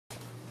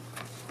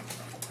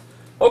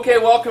Okay,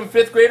 welcome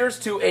 5th graders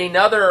to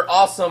another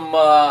awesome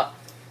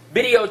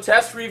video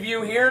test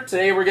review here.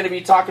 Today we're going to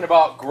be talking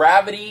about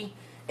gravity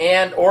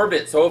and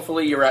orbits.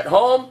 Hopefully you're at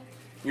home,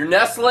 you're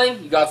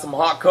nestling, you got some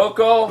hot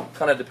cocoa,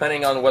 kind of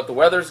depending on what the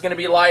weather's going to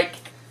be like,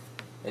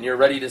 and you're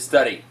ready to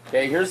study.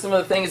 Okay, here's some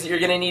of the things that you're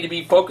going to need to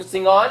be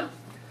focusing on.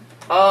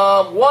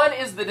 One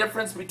is the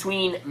difference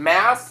between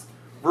mass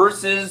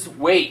versus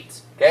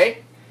weight. Okay,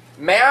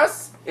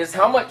 mass is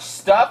how much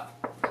stuff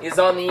is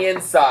on the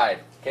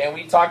inside. Okay, and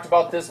we talked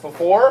about this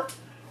before.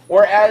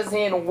 Whereas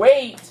in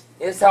weight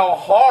is how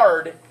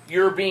hard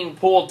you're being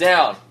pulled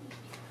down.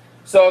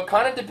 So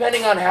kind of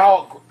depending on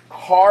how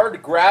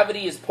hard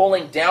gravity is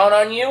pulling down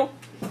on you,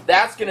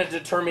 that's going to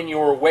determine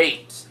your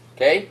weight.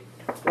 Okay?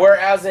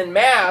 Whereas in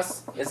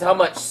mass is how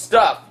much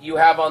stuff you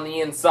have on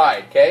the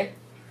inside. Okay?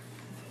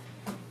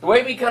 The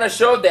way we kind of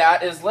showed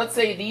that is, let's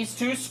say these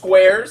two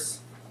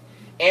squares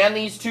and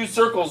these two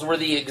circles were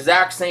the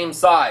exact same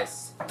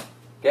size.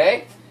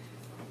 Okay?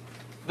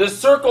 The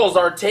circles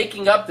are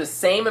taking up the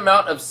same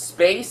amount of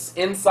space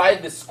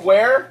inside the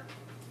square,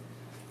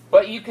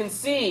 but you can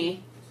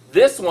see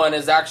this one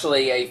is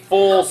actually a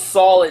full,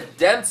 solid,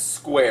 dense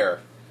square.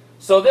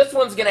 So this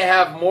one's going to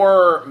have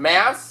more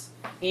mass,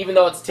 even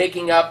though it's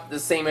taking up the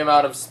same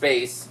amount of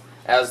space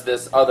as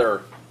this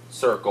other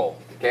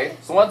circle. Okay?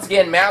 So once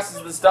again, mass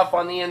is the stuff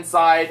on the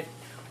inside.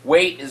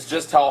 Weight is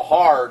just how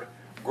hard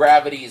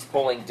gravity is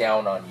pulling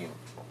down on you.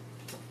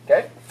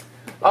 Okay?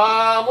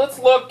 Let's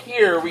look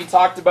here. We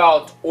talked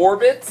about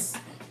orbits.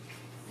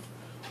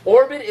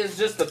 Orbit is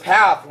just the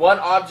path one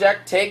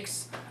object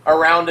takes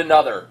around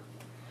another.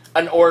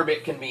 An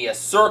orbit can be a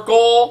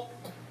circle.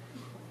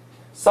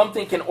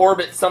 Something can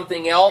orbit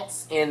something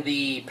else in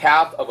the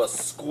path of a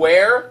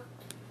square.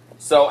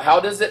 So how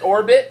does it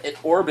orbit?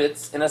 It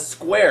orbits in a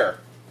square.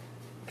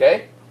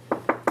 Okay?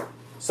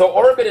 So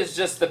orbit is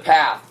just the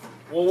path.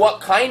 Well,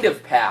 what kind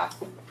of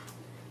path?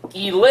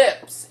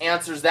 Ellipse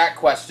answers that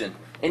question.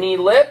 An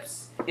ellipse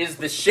is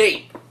the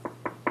shape.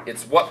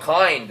 It's what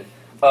kind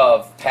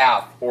of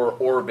path or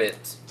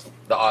orbit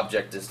the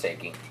object is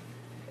taking.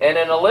 And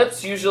an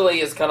ellipse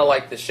usually is kind of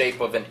like the shape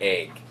of an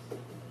egg.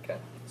 Okay,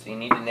 so you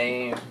need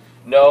to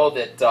know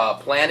that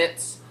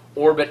planets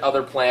orbit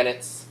other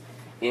planets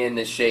in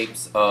the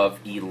shapes of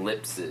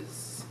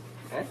ellipses.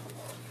 Okay.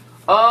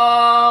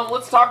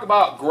 Let's talk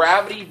about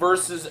gravity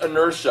versus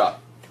inertia.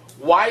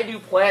 Why do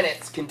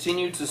planets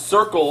continue to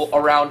circle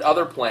around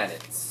other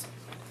planets?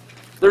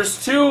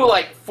 There's two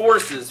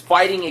forces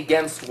fighting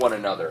against one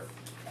another.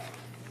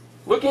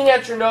 Looking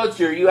at your notes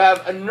here, you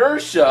have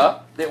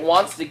inertia that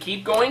wants to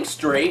keep going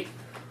straight.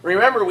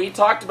 Remember, we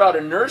talked about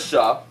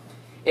inertia,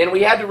 and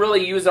we had to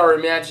really use our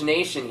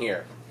imagination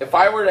here. If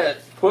I were to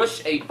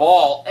push a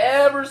ball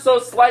ever so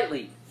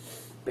slightly,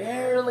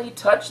 barely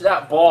touch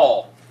that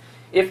ball,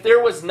 if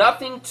there was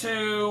nothing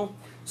to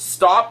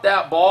stop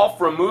that ball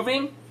from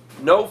moving,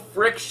 no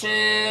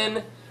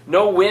friction,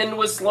 no wind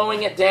was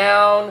slowing it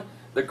down,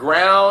 the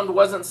ground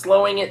wasn't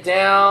slowing it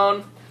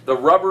down, the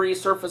rubbery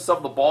surface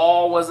of the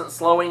ball wasn't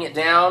slowing it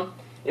down.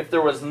 If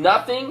there was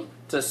nothing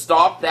to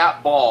stop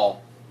that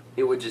ball,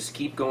 it would just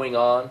keep going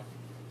on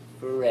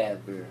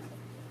forever.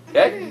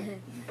 Okay?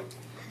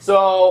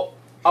 So,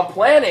 a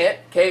planet,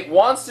 okay,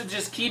 wants to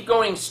just keep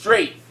going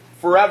straight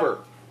forever.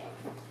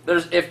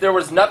 If there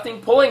was nothing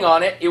pulling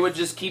on it, it would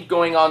just keep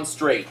going on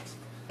straight.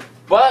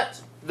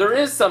 But there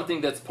is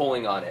something that's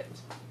pulling on it.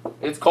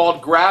 It's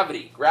called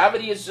gravity.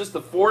 Gravity is just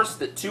the force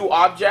that two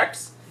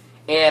objects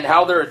and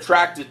how they're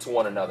attracted to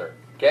one another.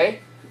 Okay?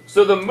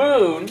 So the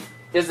moon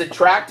is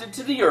attracted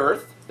to the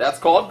earth. That's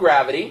called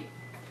gravity.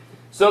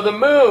 So the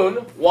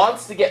moon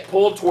wants to get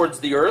pulled towards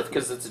the earth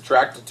because it's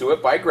attracted to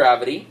it by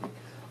gravity.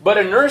 But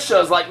inertia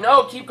is like,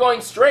 no, keep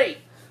going straight.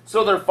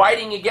 So they're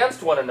fighting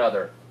against one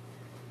another.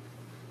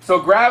 So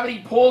gravity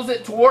pulls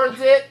it towards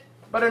it,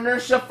 but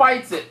inertia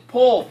fights it.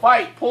 Pull,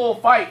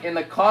 fight, and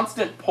the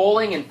constant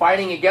pulling and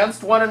fighting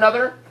against one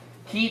another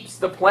keeps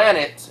the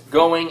planet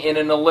going in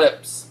an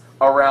ellipse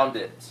around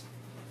it.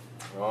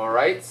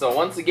 Alright, so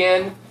once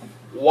again,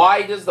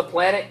 why does the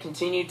planet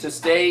continue to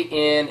stay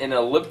in an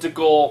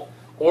elliptical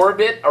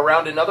orbit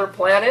around another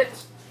planet?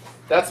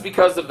 That's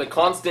because of the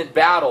constant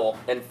battle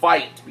and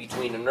fight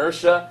between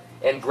inertia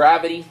and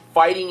gravity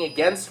fighting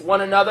against one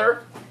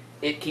another.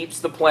 It keeps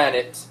the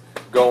planet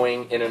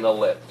going in an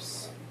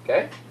ellipse.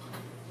 Okay?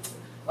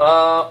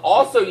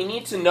 Also, you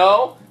need to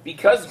know,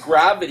 because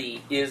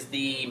gravity is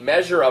the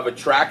measure of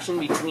attraction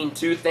between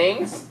two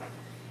things,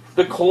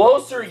 the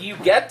closer you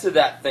get to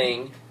that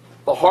thing,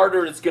 the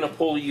harder it's going to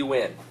pull you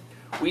in.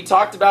 We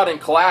talked about in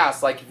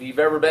class, like if you've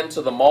ever been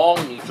to the mall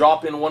and you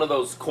drop in one of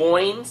those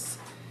coins,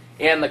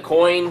 and the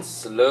coin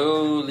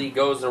slowly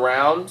goes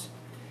around,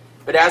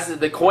 but as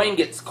the coin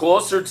gets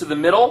closer to the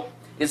middle,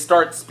 it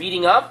starts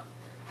speeding up.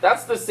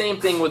 That's the same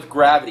thing with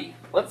gravity.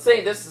 Let's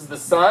say this is the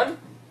sun,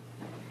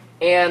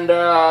 and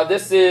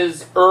this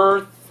is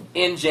Earth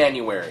in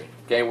January.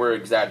 Okay, we're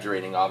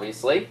exaggerating,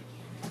 obviously.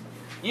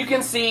 You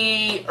can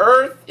see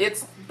Earth,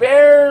 it's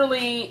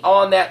barely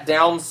on that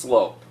down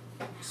slope.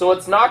 So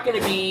it's not going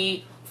to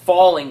be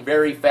falling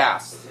very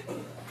fast.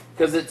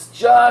 because it's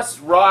just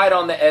right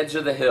on the edge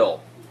of the hill.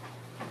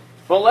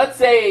 But let's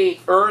say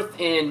Earth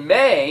in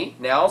May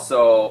now,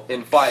 so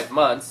in 5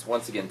 months,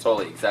 once again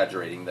totally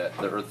exaggerating that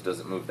the Earth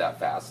doesn't move that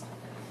fast.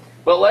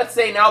 But let's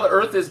say now the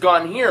Earth has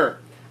gone here.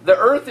 The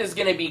Earth is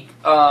going to be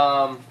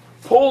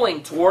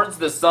pulling towards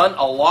the sun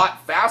a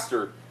lot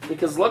faster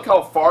because look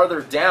how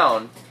farther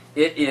down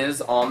it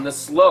is on the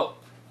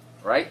slope,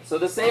 right? So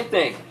the same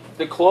thing.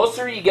 The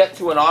closer you get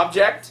to an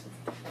object,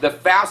 the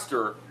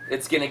faster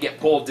it's going to get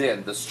pulled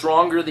in. The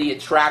stronger the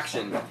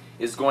attraction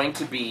is going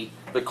to be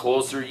the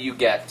closer you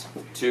get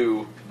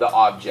to the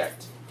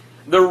object.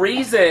 The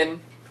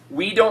reason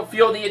we don't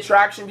feel the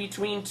attraction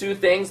between two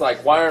things,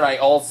 like why aren't I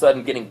all of a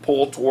sudden getting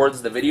pulled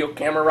towards the video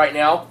camera right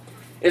now,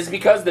 is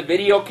because the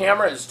video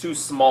camera is too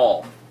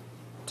small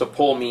to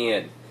pull me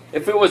in.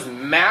 If it was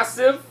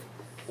massive,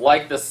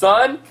 like the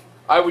sun,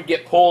 I would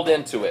get pulled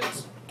into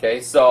it.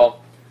 Okay,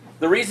 so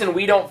the reason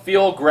we don't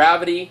feel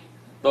gravity,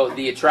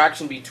 the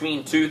attraction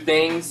between two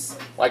things,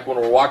 like when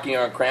we're walking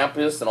on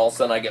campus and all of a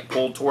sudden I get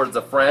pulled towards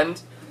a friend,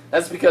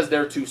 that's because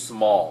they're too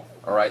small.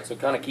 Alright, so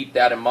kind of keep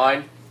that in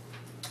mind.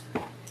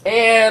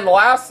 And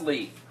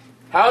lastly,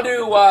 how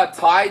do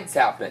tides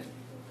happen?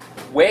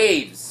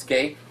 Waves,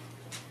 okay?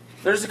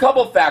 There's a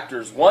couple of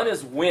factors. One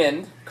is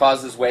wind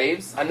causes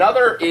waves.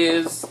 Another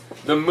is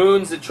the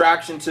moon's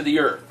attraction to the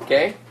earth,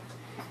 okay?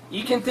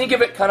 You can think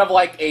of it kind of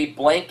like a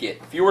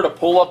blanket. If you were to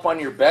pull up on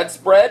your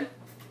bedspread,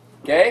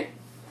 okay?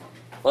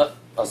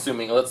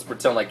 Let's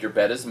pretend like your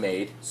bed is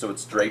made, so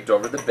it's draped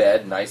over the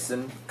bed, nice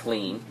and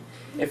clean.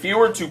 If you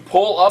were to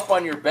pull up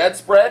on your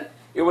bedspread,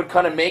 it would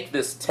kind of make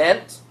this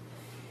tent.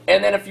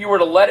 And then if you were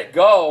to let it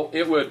go,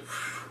 it would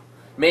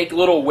make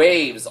little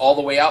waves all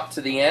the way up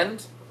to the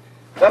end.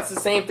 That's the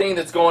same thing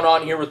that's going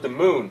on here with the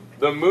moon.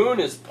 The moon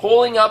is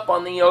pulling up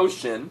on the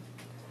ocean,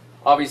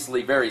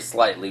 obviously very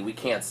slightly. We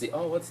can't see,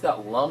 oh, what's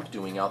that lump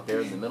doing out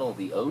there in the middle of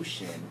the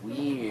ocean?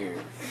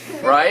 Weird.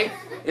 Right?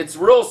 It's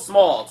real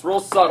small. It's real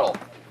subtle.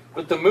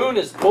 But the moon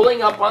is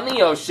pulling up on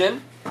the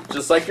ocean,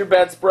 just like your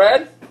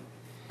bedspread.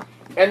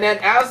 And then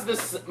as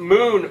this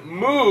moon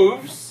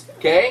moves,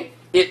 okay,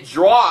 it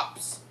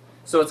drops.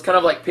 So it's kind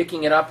of like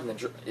picking it up and then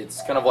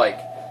it's kind of like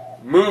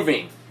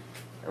moving.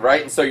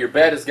 Right? And so your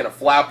bed is going to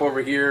flap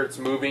over here. It's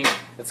moving.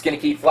 It's going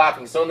to keep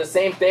flapping. So in the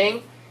same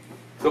thing,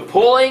 the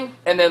pulling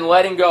and then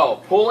letting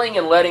go. Pulling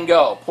and letting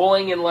go.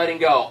 Pulling and letting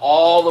go.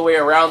 All the way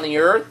around the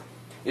earth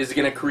is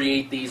going to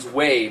create these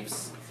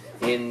waves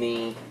in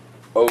the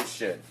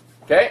ocean.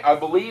 Okay? I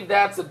believe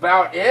that's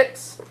about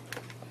it.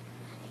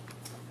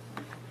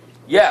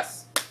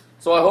 Yes.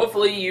 So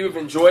hopefully you've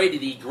enjoyed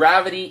the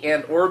gravity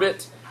and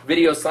orbit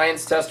video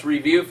science test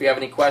review. If you have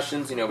any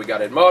questions, we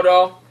got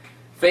Edmodo,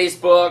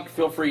 Facebook.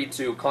 Feel free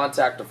to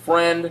contact a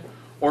friend,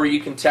 or you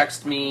can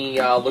text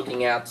me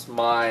looking at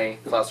my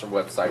classroom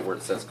website where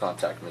it says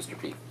contact Mr.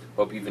 P.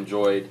 Hope you've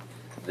enjoyed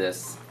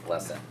this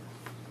lesson.